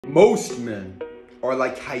Most men are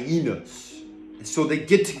like hyenas. And so they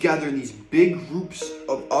get together in these big groups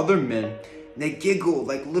of other men and they giggle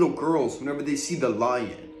like little girls whenever they see the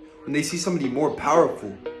lion. When they see somebody more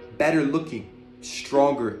powerful, better looking,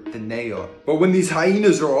 stronger than they are. But when these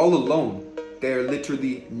hyenas are all alone, they are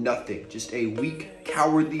literally nothing. Just a weak,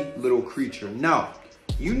 cowardly little creature. Now,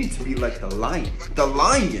 you need to be like the lion. The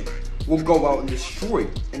lion will go out and destroy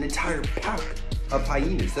an entire pack of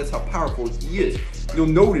hyenas. That's how powerful he is. You'll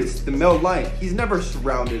notice the male lion, he's never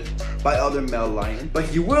surrounded by other male lions, but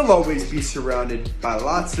he will always be surrounded by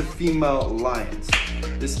lots of female lions.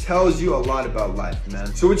 This tells you a lot about life, man.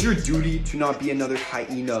 So it's your duty to not be another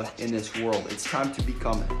hyena in this world. It's time to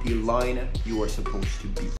become the lion you are supposed to be.